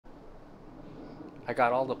I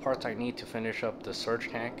got all the parts I need to finish up the surge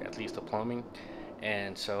tank, at least the plumbing,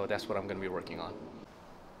 and so that's what I'm going to be working on.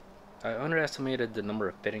 I underestimated the number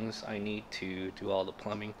of fittings I need to do all the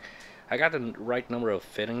plumbing. I got the right number of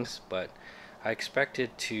fittings, but I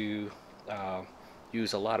expected to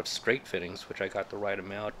use a lot of straight fittings, which I got the right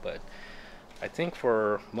amount, but I think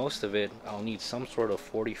for most of it I'll need some sort of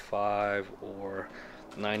 45 or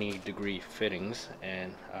 90-degree fittings,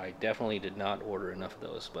 and I definitely did not order enough of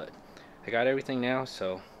those, but I got everything now,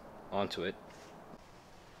 so on to it.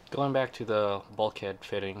 Going back to the bulkhead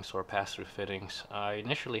fittings or pass-through fittings, I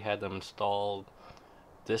initially had them installed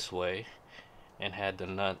this way and had the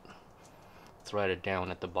nut threaded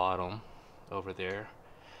down at the bottom over there,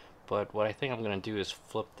 but what I think I'm going to do is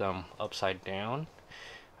flip them upside down.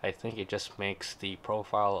 I think it just makes the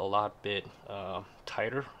profile a lot bit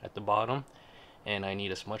tighter at the bottom, and I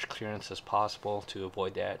need as much clearance as possible to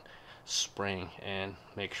avoid that spring and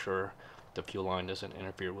make sure the fuel line doesn't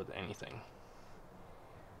interfere with anything.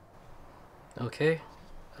 Okay,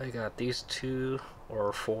 I got these 2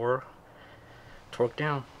 or 4 torqued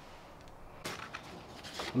down.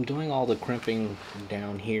 I'm doing all the crimping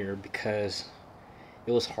down here because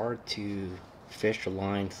it was hard to fish the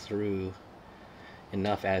line through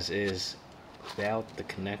enough as is without the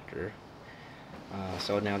connector.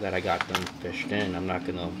 So now that I got them fished in, I'm not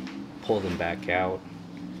gonna pull them back out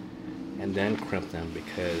and then crimp them,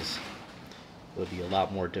 because it would be a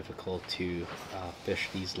lot more difficult to fish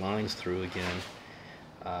these lines through again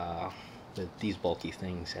with these bulky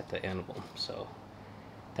things at the end of them. So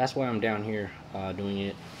that's why I'm down here doing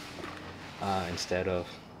it instead of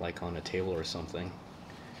like on a table or something.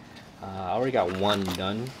 I already got 1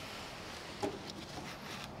 done,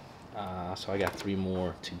 so I got 3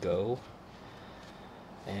 more to go,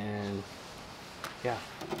 and yeah,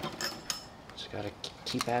 just gotta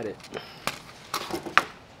keep at it.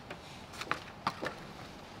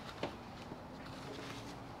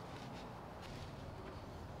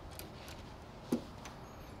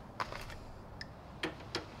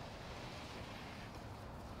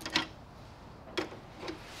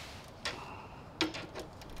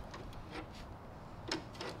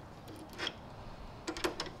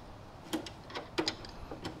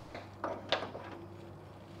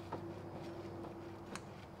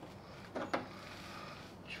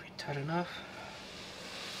 Tight enough.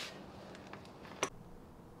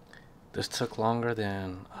 This took longer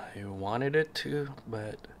than I wanted it to,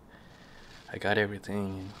 but I got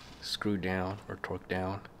everything screwed down or torqued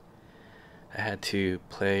down. I had to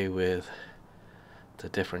play with the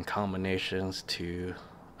different combinations to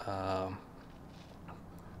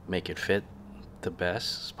make it fit the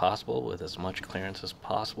best as possible with as much clearance as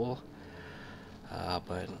possible,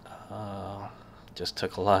 but just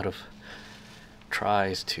took a lot of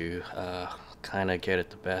tries to kind of get it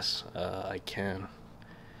the best I can.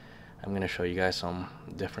 I'm going to show you guys some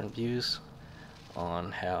different views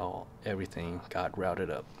on how everything got routed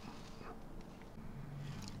up.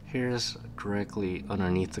 Here's directly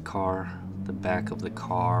underneath the car. The back of the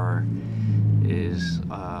car is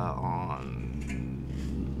on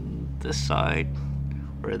this side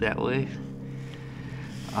or that way.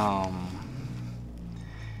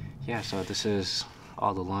 Yeah, so this is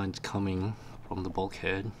all the lines coming from the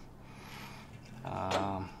bulkhead.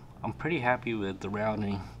 I'm pretty happy with the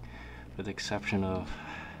routing, with the exception of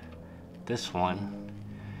this one.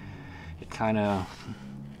 It kind of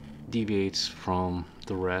deviates from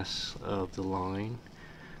the rest of the line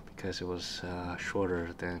because it was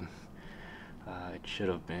shorter than it should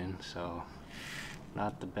have been, so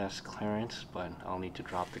not the best clearance, but I'll need to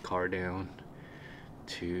drop the car down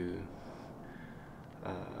to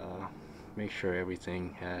make sure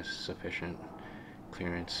everything has sufficient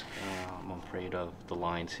clearance. I'm afraid of the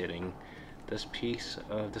lines hitting this piece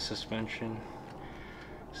of the suspension,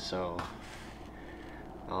 so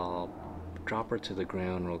I'll drop her to the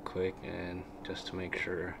ground real quick and just to make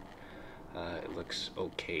sure it looks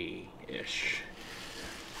okay-ish,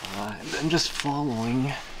 and then just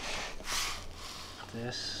following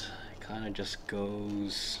this, it kind of just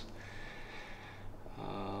goes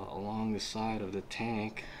along the side of the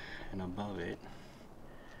tank and above it,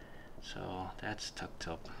 so that's tucked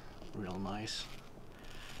up real nice.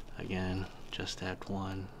 Again, just that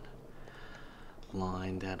one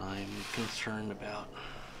line that I'm concerned about,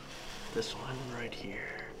 this one right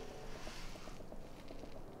here.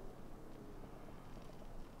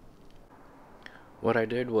 What I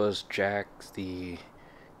did was jack the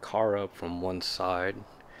car up from one side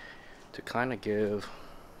to kind of give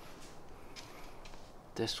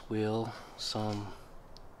this wheel some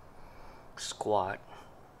squat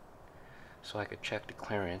so I could check the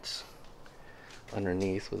clearance.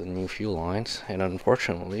 underneath with the new fuel lines, and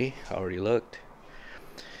unfortunately, I already looked,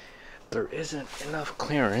 there isn't enough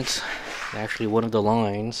clearance. Actually, one of the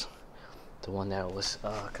lines, the one that I was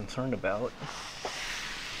concerned about,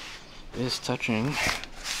 is touching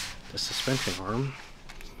the suspension arm.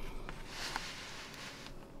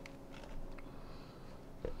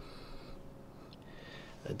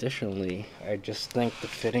 Additionally, I just think the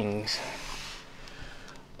fittings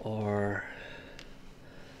are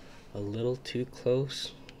a little too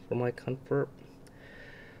close for my comfort.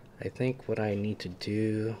 I think what I need to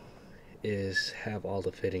do is have all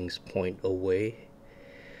the fittings point away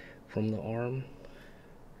from the arm.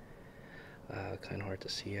 Kind of hard to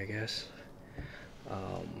see, I guess.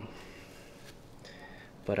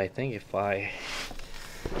 But I think if I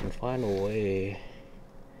can find a way,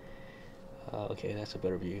 okay, that's a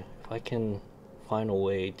better view. If I can find a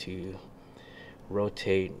way to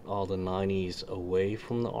rotate all the 90s away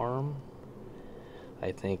from the arm,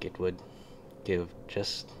 I think it would give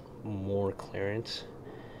just more clearance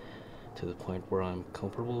to the point where I'm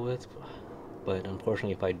comfortable with. But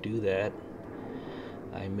unfortunately, if I do that,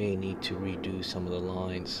 I may need to redo some of the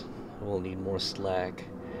lines. I will need more slack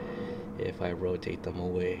if I rotate them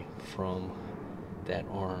away from that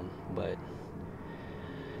arm, but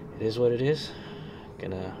it is what it is.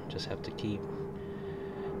 Gonna just have to keep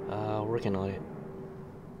working on it.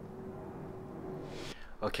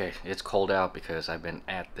 Okay, it's cold out because I've been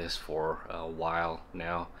at this for a while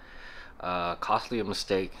now. Costly a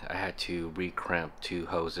mistake. I had to re-crimp 2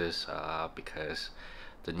 hoses because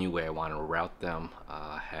the new way I wanted to route them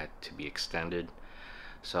had to be extended.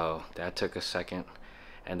 So that took a second.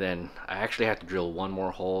 And then I actually had to drill 1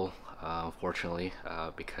 more hole, unfortunately,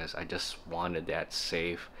 because I just wanted that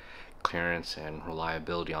safe clearance and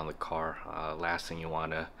reliability on the car. Last thing you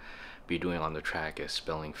want to be doing on the track is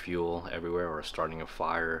spilling fuel everywhere or starting a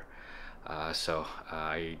fire. So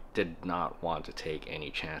I did not want to take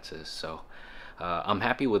any chances. So I'm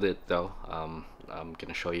happy with it though. I'm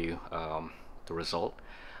gonna show you the result,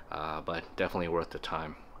 but definitely worth the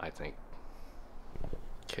time, I think.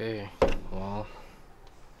 Okay, well,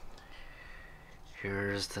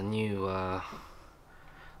 here's the new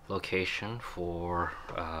location for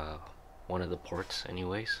one of the ports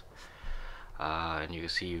anyways. And you can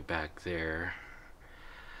see back there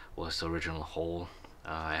was the original hole.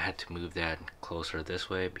 I had to move that closer this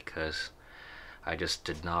way because I just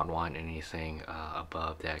did not want anything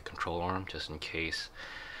above that control arm, just in case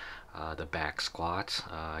the back squats.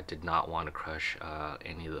 I did not want to crush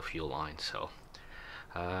any of the fuel lines. So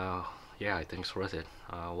yeah, I think it's worth it.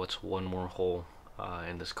 What's 1 more hole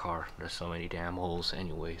in this car? There's so many damn holes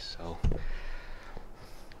anyway, so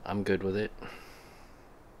I'm good with it.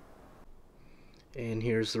 And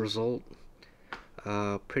here's the result.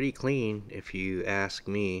 Pretty clean if you ask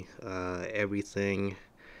me. Everything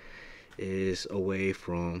is away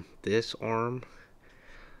from this arm.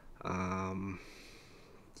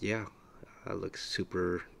 Yeah, looks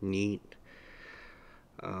super neat.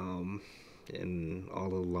 And all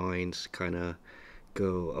the lines kind of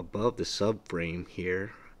go above the subframe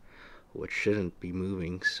here, which shouldn't be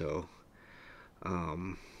moving. So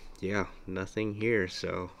yeah, nothing here,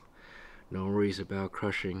 so no worries about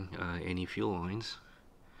crushing any fuel lines.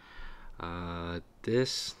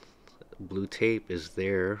 This blue tape is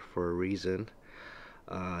there for a reason.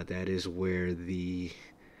 That is where the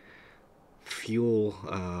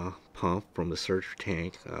fuel pump from the surge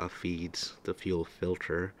tank feeds the fuel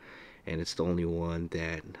filter, and it's the only one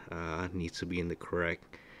that needs to be in the correct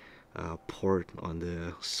port on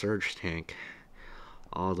the surge tank.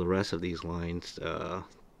 All the rest of these lines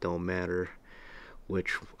don't matter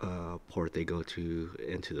which port they go to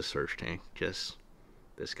into the surge tank, just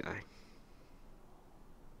this guy.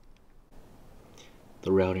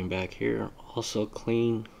 The routing back here also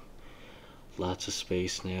clean, lots of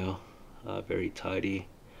space now, very tidy,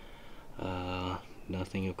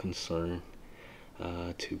 nothing of concern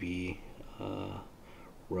to be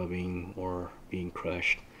rubbing or being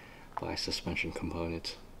crushed by suspension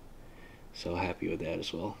components, so happy with that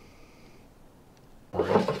as well.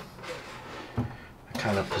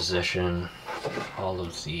 Kind of position all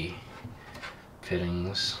of the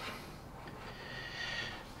fittings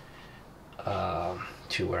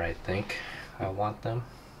to where I think I want them.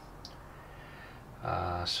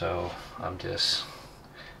 So I'm just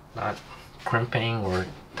not crimping or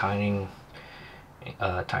tightening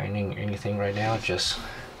anything right now, just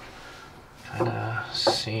kind of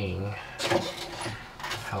seeing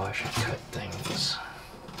how I should cut things.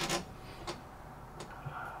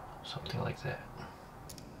 Something like that.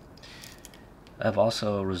 I've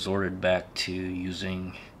also resorted back to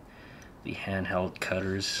using the handheld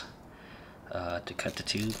cutters to cut the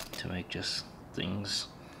tube to make just things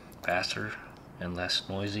faster and less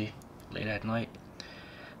noisy late at night.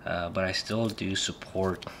 But I still do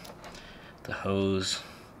support the hose.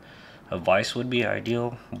 A vise would be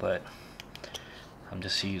ideal, but I'm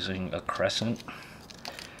just using a crescent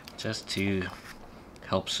just to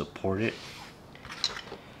help support it.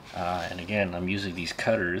 And again, I'm using these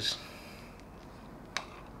cutters,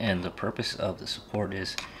 and the purpose of the support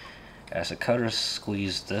is as the cutter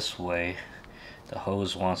squeezes this way, the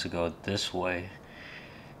hose wants to go this way,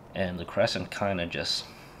 and the crescent kind of just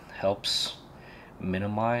helps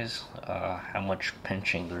minimize how much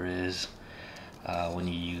pinching there is when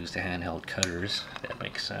you use the handheld cutters, if that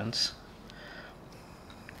makes sense.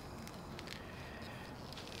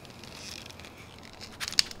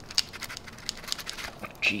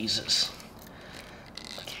 Jesus.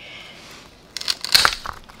 Okay.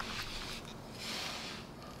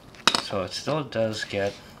 So it still does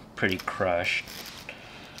get pretty crushed,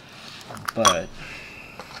 but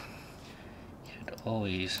you could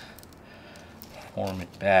always form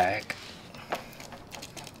it back.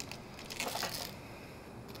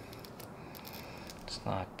 It's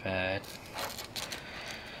not bad.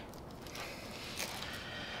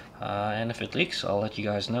 And if it leaks, I'll let you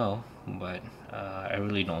guys know, but I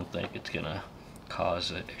really don't think it's gonna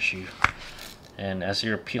cause an issue. And as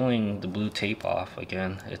you're peeling the blue tape off,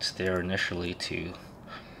 again, it's there initially to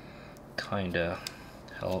kinda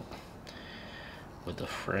help with the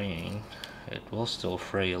fraying. It will still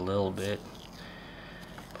fray a little bit,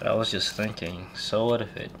 but I was just thinking, so what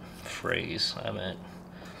if it frays? I mean,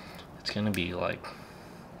 it's gonna be like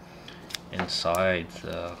inside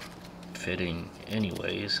the fitting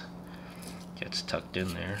anyways, gets tucked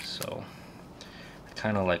in there, so I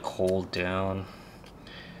kind of like hold down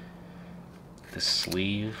the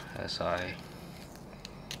sleeve as I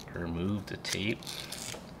remove the tape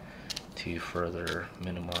to further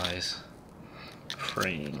minimize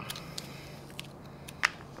fraying.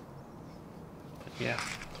 But yeah,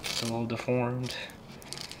 it's a little deformed.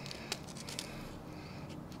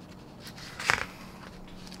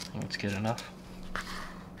 I think it's good enough.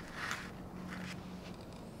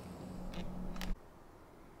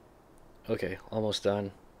 Okay, almost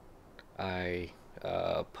done. I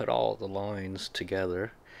put all the lines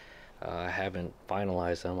together. I haven't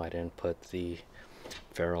finalized them. I didn't put the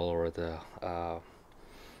ferrule or the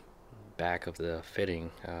back of the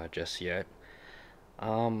fitting just yet.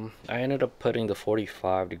 I ended up putting the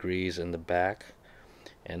 45 degrees in the back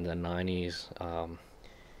and the 90s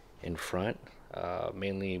in front,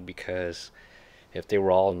 mainly because if they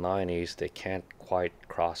were all 90s, they can't quite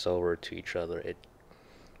cross over to each other. It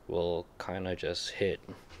will kind of just hit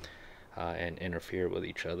and interfere with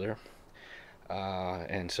each other,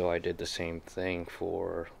 and so I did the same thing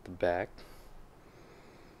for the back.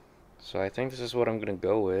 So I think this is what I'm gonna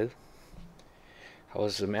go with. I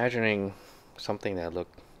was imagining something that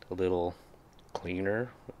looked a little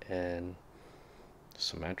cleaner and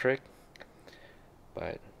symmetric,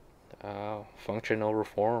 but function over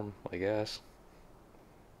form, I guess.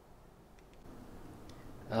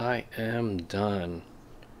 I am done.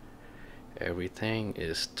 Everything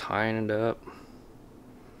is tightened up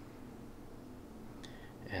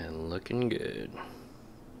and looking good.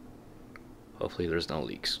 Hopefully there's no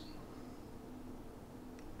leaks.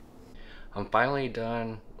 I'm finally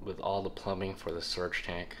done with all the plumbing for the surge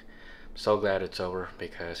tank. I'm so glad it's over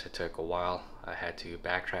because it took a while. I had to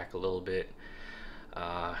backtrack a little bit,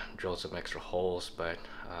 drill some extra holes, but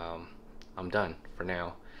I'm done for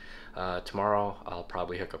now. Tomorrow I'll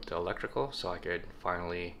probably hook up the electrical so I could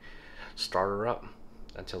finally start her up.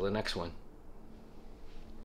 Until the next one.